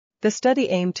The study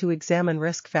aimed to examine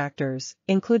risk factors,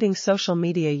 including social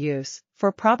media use,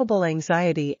 for probable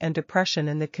anxiety and depression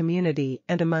in the community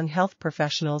and among health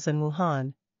professionals in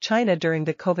Wuhan, China during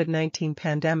the COVID-19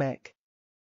 pandemic.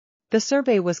 The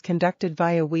survey was conducted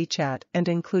via WeChat and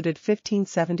included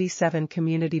 1577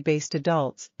 community-based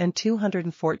adults and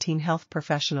 214 health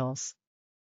professionals.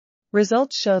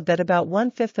 Results showed that about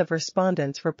 1/5 of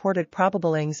respondents reported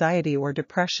probable anxiety or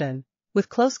depression, with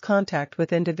close contact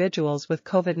with individuals with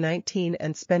COVID-19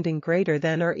 and spending greater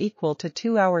than or equal to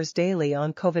 2 hours daily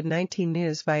on COVID-19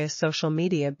 news via social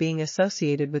media being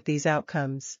associated with these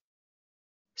outcomes.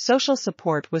 Social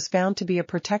support was found to be a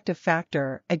protective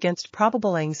factor against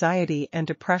probable anxiety and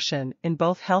depression in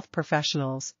both health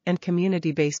professionals and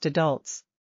community-based adults.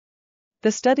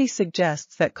 The study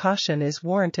suggests that caution is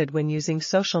warranted when using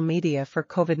social media for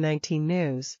COVID-19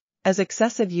 news, as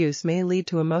excessive use may lead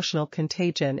to emotional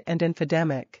contagion and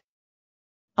infodemic.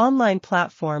 Online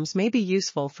platforms may be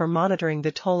useful for monitoring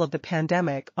the toll of the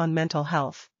pandemic on mental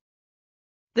health.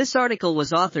 This article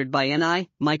was authored by N.I.,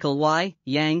 Michael Y.,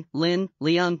 Yang, Lin,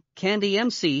 Leung, Candi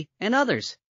MC, and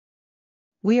others.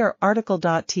 We are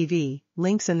RTCLTV,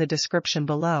 links in the description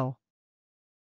below.